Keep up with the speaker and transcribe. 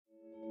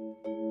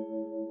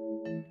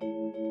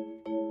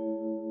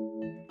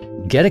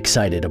Get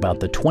excited about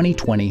the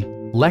 2020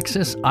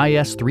 Lexus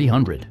IS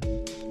 300.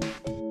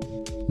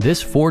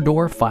 This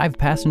four-door,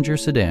 five-passenger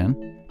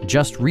sedan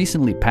just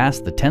recently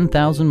passed the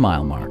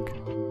 10,000-mile mark.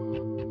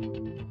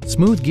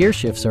 Smooth gear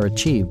shifts are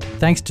achieved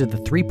thanks to the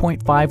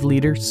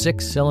 3.5-liter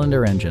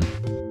six-cylinder engine.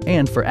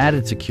 And for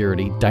added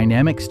security,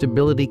 dynamic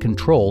stability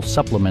control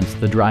supplements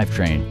the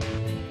drivetrain.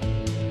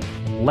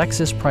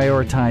 Lexus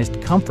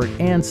prioritized comfort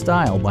and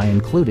style by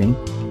including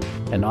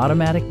an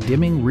automatic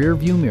dimming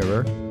rear-view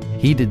mirror,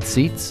 heated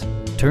seats,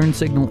 turn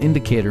signal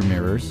indicator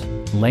mirrors,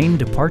 lane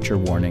departure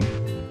warning,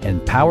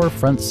 and power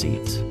front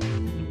seats.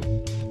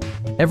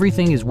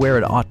 Everything is where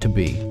it ought to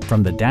be,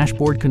 from the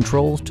dashboard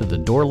controls to the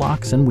door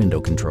locks and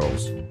window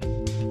controls.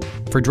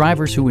 For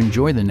drivers who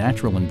enjoy the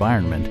natural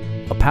environment,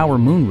 a power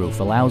moonroof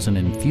allows an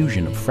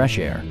infusion of fresh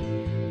air.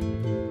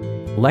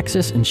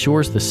 Lexus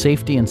ensures the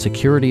safety and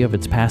security of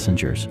its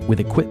passengers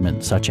with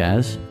equipment such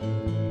as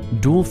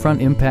dual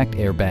front impact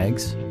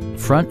airbags,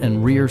 front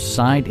and rear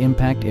side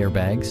impact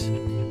airbags,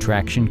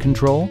 traction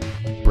control,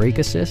 brake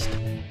assist,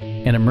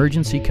 an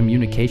emergency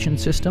communication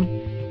system,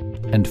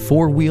 and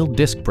four-wheel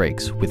disc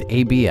brakes with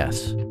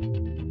ABS.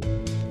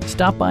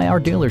 Stop by our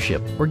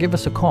dealership or give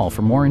us a call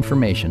for more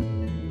information.